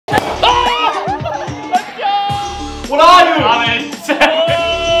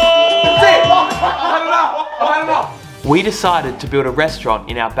we decided to build a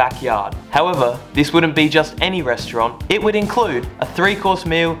restaurant in our backyard. However, this wouldn't be just any restaurant. It would include a 3-course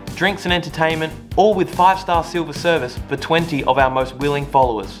meal, drinks and entertainment, all with 5-star silver service for 20 of our most willing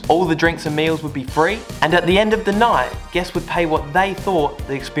followers. All the drinks and meals would be free, and at the end of the night, guests would pay what they thought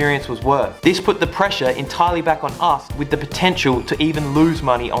the experience was worth. This put the pressure entirely back on us, with the potential to even lose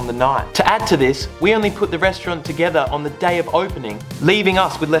money on the night. To add to this, we only put the restaurant together on the day of opening, leaving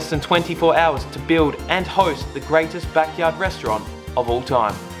us with less than 24 hours to build and host the greatest backyard restaurant of all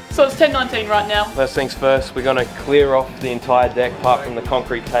time. So it's 10:19 right now. First things first, we're gonna clear off the entire deck apart from the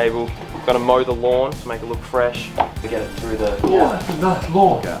concrete table. We're gonna mow the lawn to make it look fresh. We get it through the lawn. That's a nice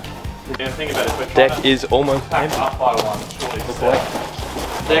lawn. Yeah, think about it. Deck is almost empty. Up by one, surely.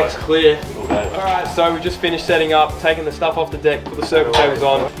 Deck's clear. Alright, so we just finished setting up, taking the stuff off the deck, put the circle tables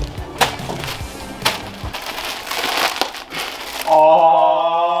on.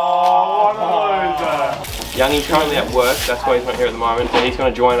 Oh, what a loser. Youngie's currently at work, that's why he's not here at the moment, but he's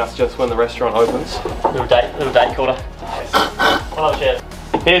going to join us just when the restaurant opens. Little date quarter. Hello, chef.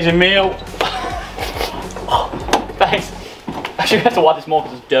 Here's your meal. Thanks. Actually, we have to wipe this more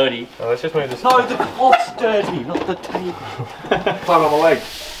because it's dirty. So let's just move this. No, the cloth's dirty, not the table. Climb on my leg.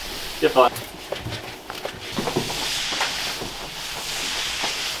 You're fine.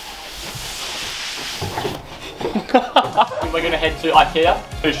 We're going to head to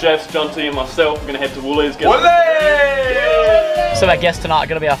IKEA. Two chefs, John T and myself, we're going to head to Woolies. So our guests tonight are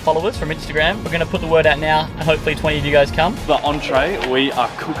going to be our followers from Instagram. We're going to put the word out now and hopefully 20 of you guys come. The entree, we are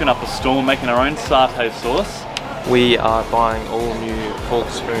cooking up a storm, making our own satay sauce. We are buying all new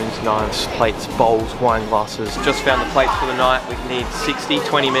forks, spoons, knives, plates, bowls, wine glasses. Just found the plates for the night. We need 60,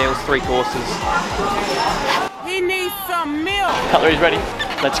 20 meals, 3 courses. He needs some milk. Cutlery's ready.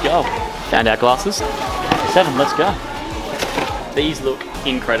 Let's go. Found our glasses. 7, let's go. These look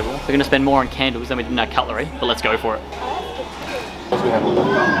incredible. We're going to spend more on candles than we did in our cutlery, but let's go for it.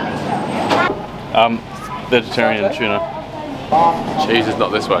 Vegetarian tuna. Cheese is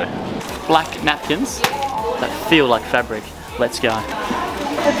not this way. Black napkins that feel like fabric. Let's go.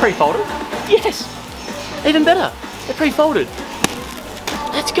 They're pre-folded. Yes! Even better. They're pre-folded.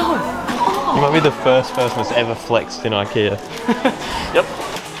 Let's go. You might be the first person that's ever flexed in IKEA. Yep.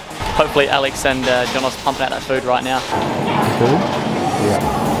 Hopefully Alex and Jonas pumping out that food right now. Cool. Yeah.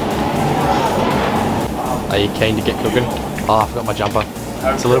 Are you keen to get cooking? Oh, I forgot my jumper.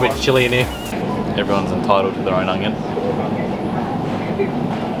 It's a little bit chilly in here. Everyone's entitled to their own onion.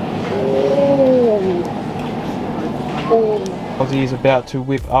 Ozzy is about to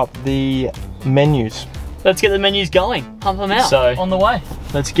whip up the menus. Let's get the menus going. Pump them out. So, on the way.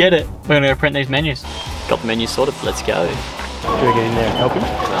 Let's get it. We're gonna go print these menus. Got the menus sorted. Let's go. Should we get in there and help him?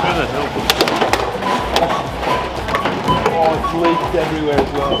 Oh, it's leaked everywhere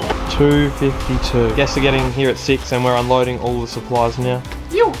as well. 2:52. Guests are getting here at 6 and we're unloading all the supplies now.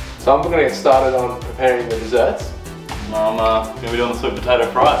 So I'm going to get started on preparing the desserts. I'm going to be doing the sweet potato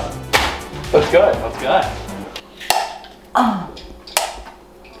fries. Let's go. Let's go.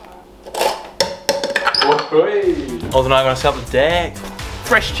 Oz and I are going to set up the deck.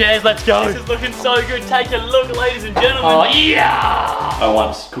 Fresh chairs, let's go. This is looking so good. Take a look, ladies and gentlemen. Oh, yeah! I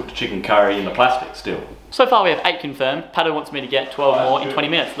once cooked a chicken curry in the plastic still. So far we have 8 confirmed. Pato wants me to get 12 more in 20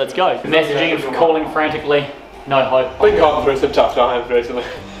 minutes. Let's go. Messaging and calling frantically. No hope. I've been going through some tough times recently.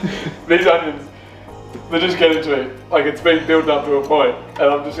 These onions, they're just getting to me. Like it's been built up to a point,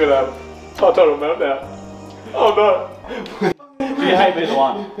 and I'm just gonna have a total meltdown. Oh no. Do you hate being the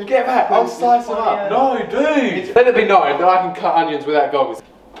one? Get back, I'll slice them up. No, dude. Let it be known that I can cut onions without goggles.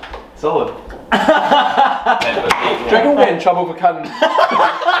 Solid. Do you reckon we'll get in trouble for cutting?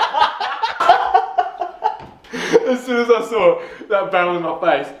 As soon as I saw that barrel in my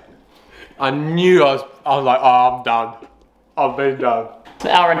face, I knew I was like, oh, I'm done. I've been done. It's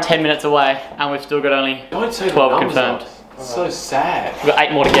an hour and 10 minutes away, and we've still got only 12 confirmed. It's so sad. We've got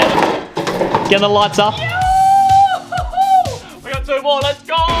 8 more to get. Get the lights up. We got 2 more, let's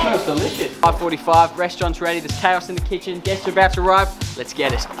go! That's delicious. 5:45, restaurant's ready, there's chaos in the kitchen, guests are about to arrive, let's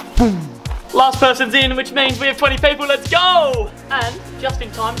get it. Last person's in, which means we have 20 people, let's go! And just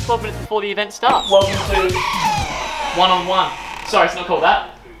in time, 12 minutes before the event starts. Welcome to one-on-one. Sorry, it's not called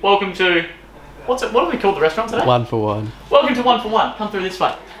that. Welcome to, what do we call the restaurant today? 1 for 1. Welcome to 1 for 1. Come through this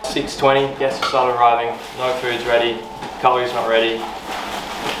way. 6:20, guests have started arriving. No food's ready. Cutlery's not ready.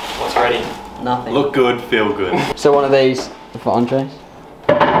 What's ready? Nothing. Look good, feel good. So one of these for entrees?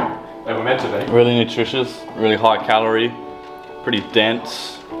 They were meant to be. Really nutritious, really high calorie, pretty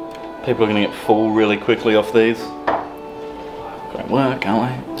dense. People are going to get full really quickly off these. Great work,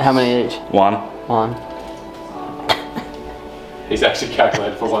 aren't we? How many each? 1. 1. He's actually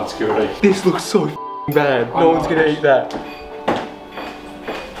calculated for 1 security. This looks so bad. No one's gonna eat that.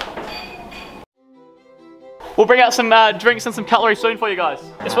 We'll bring out some drinks and some cutlery soon for you guys.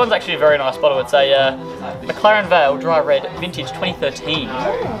 This one's actually a very nice bottle. It's a McLaren Vale Dry Red Vintage 2013.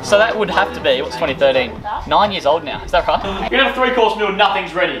 So that would have to be, what's 2013? 9 years old now, is that right? We're gonna have a 3-course meal,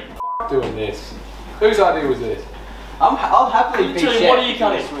 nothing's ready. Doing this. Whose idea was this? I'll happily be chef. What are you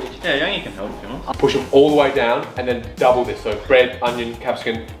cutting? Yeah, you can help if you want. Push them all the way down and then double this. So bread, onion,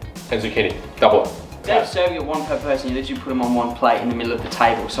 capsicum, and zucchini. Double it. Instead of serving it one per person, you literally put them on one plate in the middle of the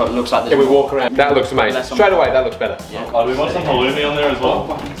table, so it looks like there's Yeah, we walk around. That looks amazing. Straight away, that looks better. Yeah. Oh, do we want some halloumi on there as well?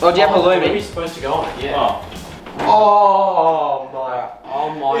 Oh, do you have halloumi? Halloumi's supposed to go on it, yeah. Oh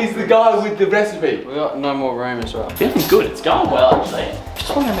my. He's the guy with the recipe. We got no more room as well. Feeling good, it's going well actually.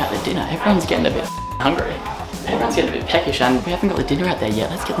 Just wondering about the dinner, everyone's getting a bit hungry. Everyone's getting a bit peckish and we haven't got the dinner out there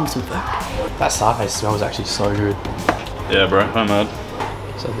yet, let's get them some food. That satay smells actually so good. Yeah, bro, I'm mad.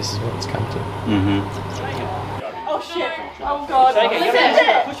 So this is what it's come to. Mm-hmm. Oh shit! Oh god! Push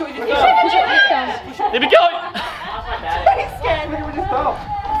it. Push it! There we go! Let's go!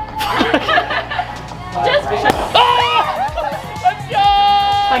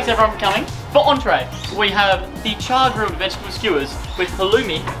 Thanks everyone for coming. For entree, we have the char-grilled vegetable skewers with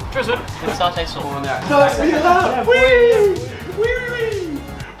halloumi drizzled with satay sauce. First meal out! Wee!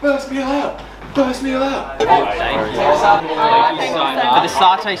 First meal out! First meal out! But the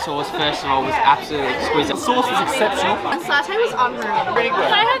satay sauce, first of all, was absolutely exquisite. The sauce was exceptional. The satay was unreal. Really good.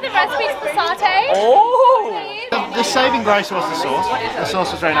 Can I have the recipes for satay? Oh! The saving grace was the sauce. The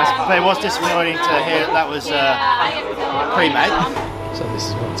sauce was very nice, but it was disappointing to hear that was pre-made. So this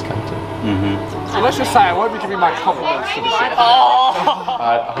is what it's come to. So let's just say I won't be giving my compliments to the chef.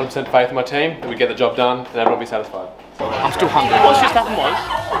 I had 100% faith in my team that we'd get the job done and everyone would be satisfied. I'm still hungry. What's just happened was,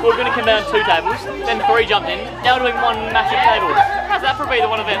 we were going to come down 2 tables, then 3 jumped in, now we're doing 1 massive table. How's that for being the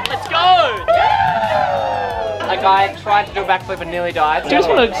one event? Let's go! A guy tried to do a backflip and nearly died. Do you just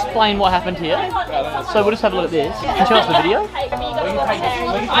want to explain what happened here? So we'll just have a look at this. Can you show us the video? I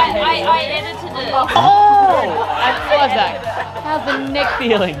edited it. Oh! And Isaac, how's the neck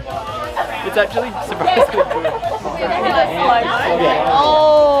feeling? It's actually surprisingly good.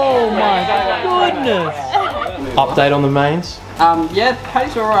 Oh my goodness! Update on the mains. Yeah, the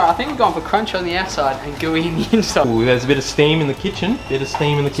patties were alright. I think we're going for crunch on the outside and gooey in the inside. Ooh, there's a bit of steam in the kitchen.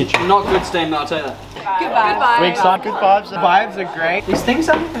 Not good steam, though, I'll tell you that. Goodbye. We're excited. Good vibes. The vibes are great. These things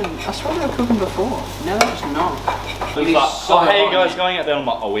haven't been, I swear they were cooking before. Now they're just not. It's like, oh, how you guys going out there? I'm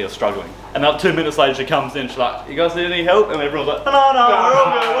like, oh, we are struggling. And about 2 minutes later, she comes in, she's like, you guys need any help? And everyone's like, no,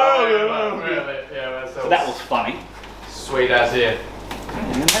 we're all good. Yeah, So that was funny. Sweet as it.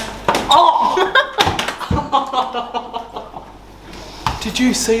 Did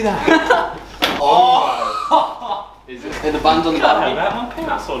you see that? Are the buns on the barbecue?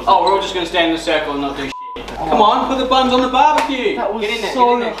 Oh, we're all just going to stand in a circle and not do shit. Come on, put the buns on the barbecue. That was get in there,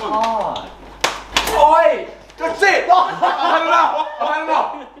 so get in there. hard. Oi! That's it! I had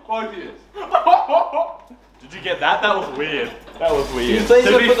enough! Both of you. Did you get that? That was weird. That was weird. Please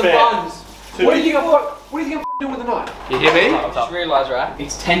To don't be put the fair, buns. What do you think I'm doing with the knife? You hear me? Just realised, right?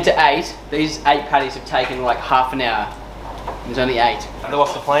 It's 10 to 8. These 8 patties have taken like half an hour. There's only 8. So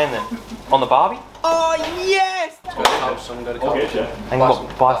what's the plan then? On the barbie? Oh yes! Go to Coles, go to Coles. get you. And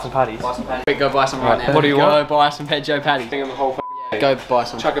buy some patties. Buy some patties. Go buy some right now. What do you want? Go buy some Pet Joe patties. Thing on the whole Go buy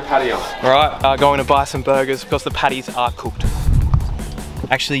some. chuck a patty on. Alright, going to buy some burgers because the patties are cooked.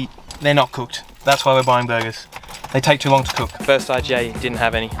 Actually, they're not cooked. That's why we're buying burgers. They take too long to cook. First IGA didn't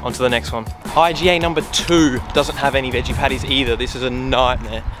have any. On to the next one. IGA number 2 doesn't have any veggie patties either. This is a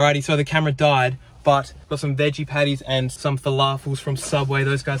nightmare. Alrighty, so the camera died, but got some veggie patties and some falafels from Subway.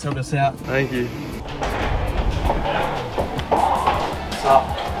 Those guys helped us out. Thank you. What's up?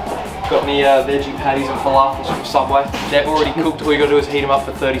 Got me veggie patties and falafels from Subway. They're already cooked. All you gotta do is heat them up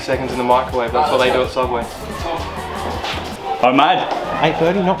for 30 seconds in the microwave. That's what they do at Subway. Homemade.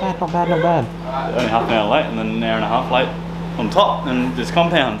 8:30, not bad. Only half an hour late and then an hour and a half late on top, and there's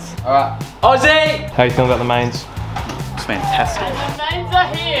compounds. Alright. Ozzy! How you feeling about the mains? It's fantastic. And the names are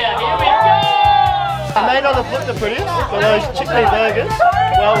here. Here we go. It may not have looked the prettiest, but those chickpea burgers,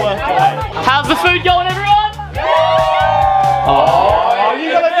 well worth the wait. How's the food going, everyone? Oh,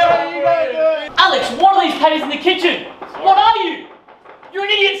 you gotta do it. Alex, what are these patties in the kitchen? What are you? You're an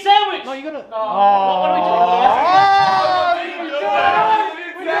idiot sandwich. No, you gotta. What are we doing?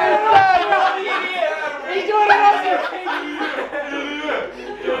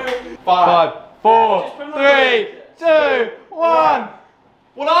 5, 4, 3, 2, 1.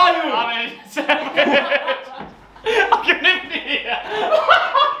 What are you? I'm an idiot sandwich. I'm giving him here.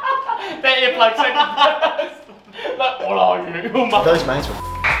 That earplug second first. Like, what are you? Those mains were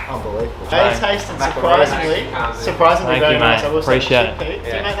Unbelievable. They tasted surprisingly Thank very you, nice. mate. I will say. Appreciate it. Did you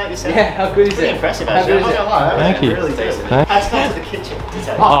make that yourself? Yeah, how good is Pretty it? impressive How actually. good is I'm it? not gonna lie. Thank you. Really decent. Thank- That's not to the kitchen. Oh,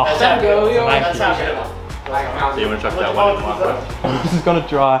 That's how good. thank That's you. how good. You want to chuck that one in the microwave? I'm just gonna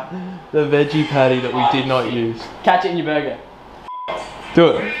try the veggie patty that we did not use. Catch it in your burger. Do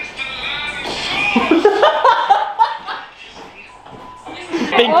it.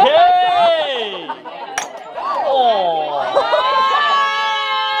 Pinky!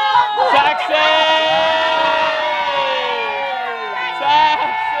 Taxi!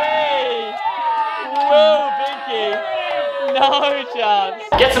 Taxi! Whoa, Pinky! No chance.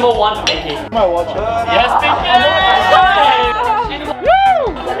 Get some more one for Pinky. Am I watching? Yes, Pinky!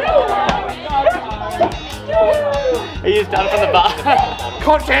 He is done from the bar.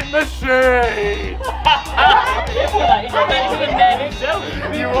 Content machine!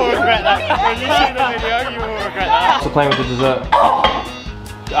 You will regret that. When you see the video, you will regret that. So playing with the dessert.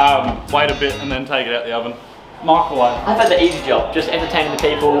 Wait a bit and then take it out the oven. Microwave. I've had the easy job, just entertaining the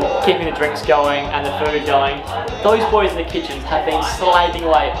people, keeping the drinks going and the food going. Those boys in the kitchens have been slaving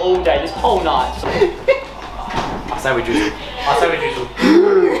away all day, this whole night. I say we drizzle. I say we drizzle.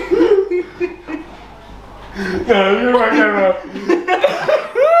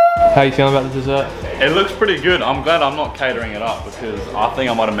 How are you feeling about the dessert? It looks pretty good. I'm glad I'm not catering it up because I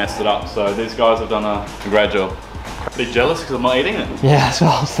think I might have messed it up. So these guys have done a great job. Pretty jealous because I'm not eating it. Yeah, that's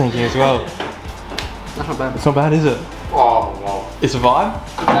what I was thinking as well. That's not bad. It's not bad, is it? Oh, wow. It's a vibe.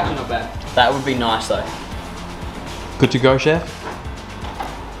 It's actually not bad. That would be nice though. Good to go, chef.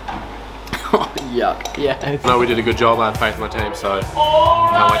 Yuck. Yeah. No, we did a good job. I have faith in my team, so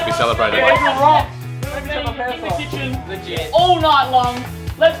can't wait to be celebrated. In the kitchen legit all night long.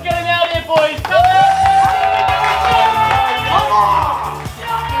 Let's get him out here, boys. Come on!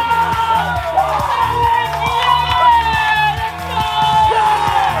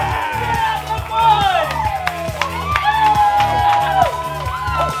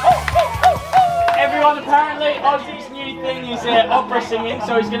 Everyone, apparently Ozzy's new thing is opera singing,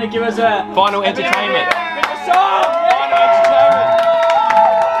 so he's going to give us a Final entertainment. a song. Final entertainment.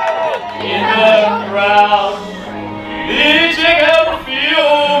 In the crowd, eating a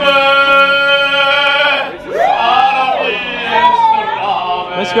perfume.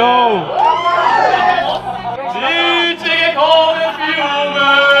 Let's go.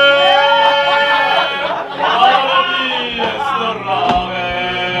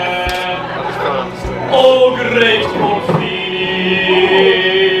 Oh, great Porfini,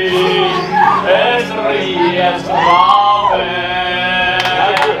 es ries brave,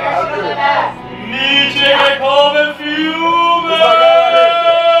 niente come fiume,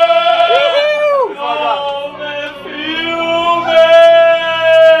 come fiume,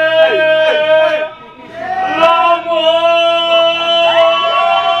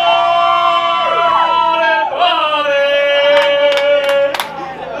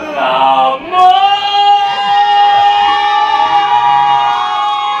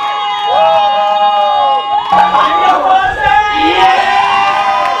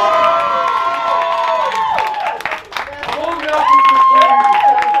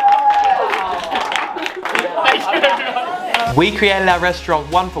 We created our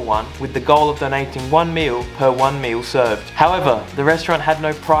restaurant 1 for 1 with the goal of donating 1 meal per 1 meal served. However, the restaurant had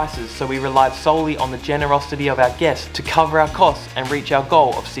no prices, so we relied solely on the generosity of our guests to cover our costs and reach our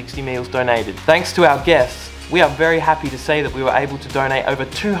goal of 60 meals donated. Thanks to our guests, we are very happy to say that we were able to donate over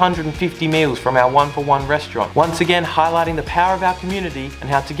 250 meals from our 1 for 1 restaurant. Once again, highlighting the power of our community and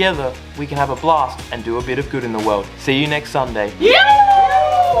how together we can have a blast and do a bit of good in the world. See you next Sunday.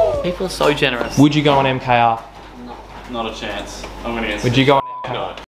 People are so generous. Would you go on MKR? Not a chance. I'm gonna get Would you go on No.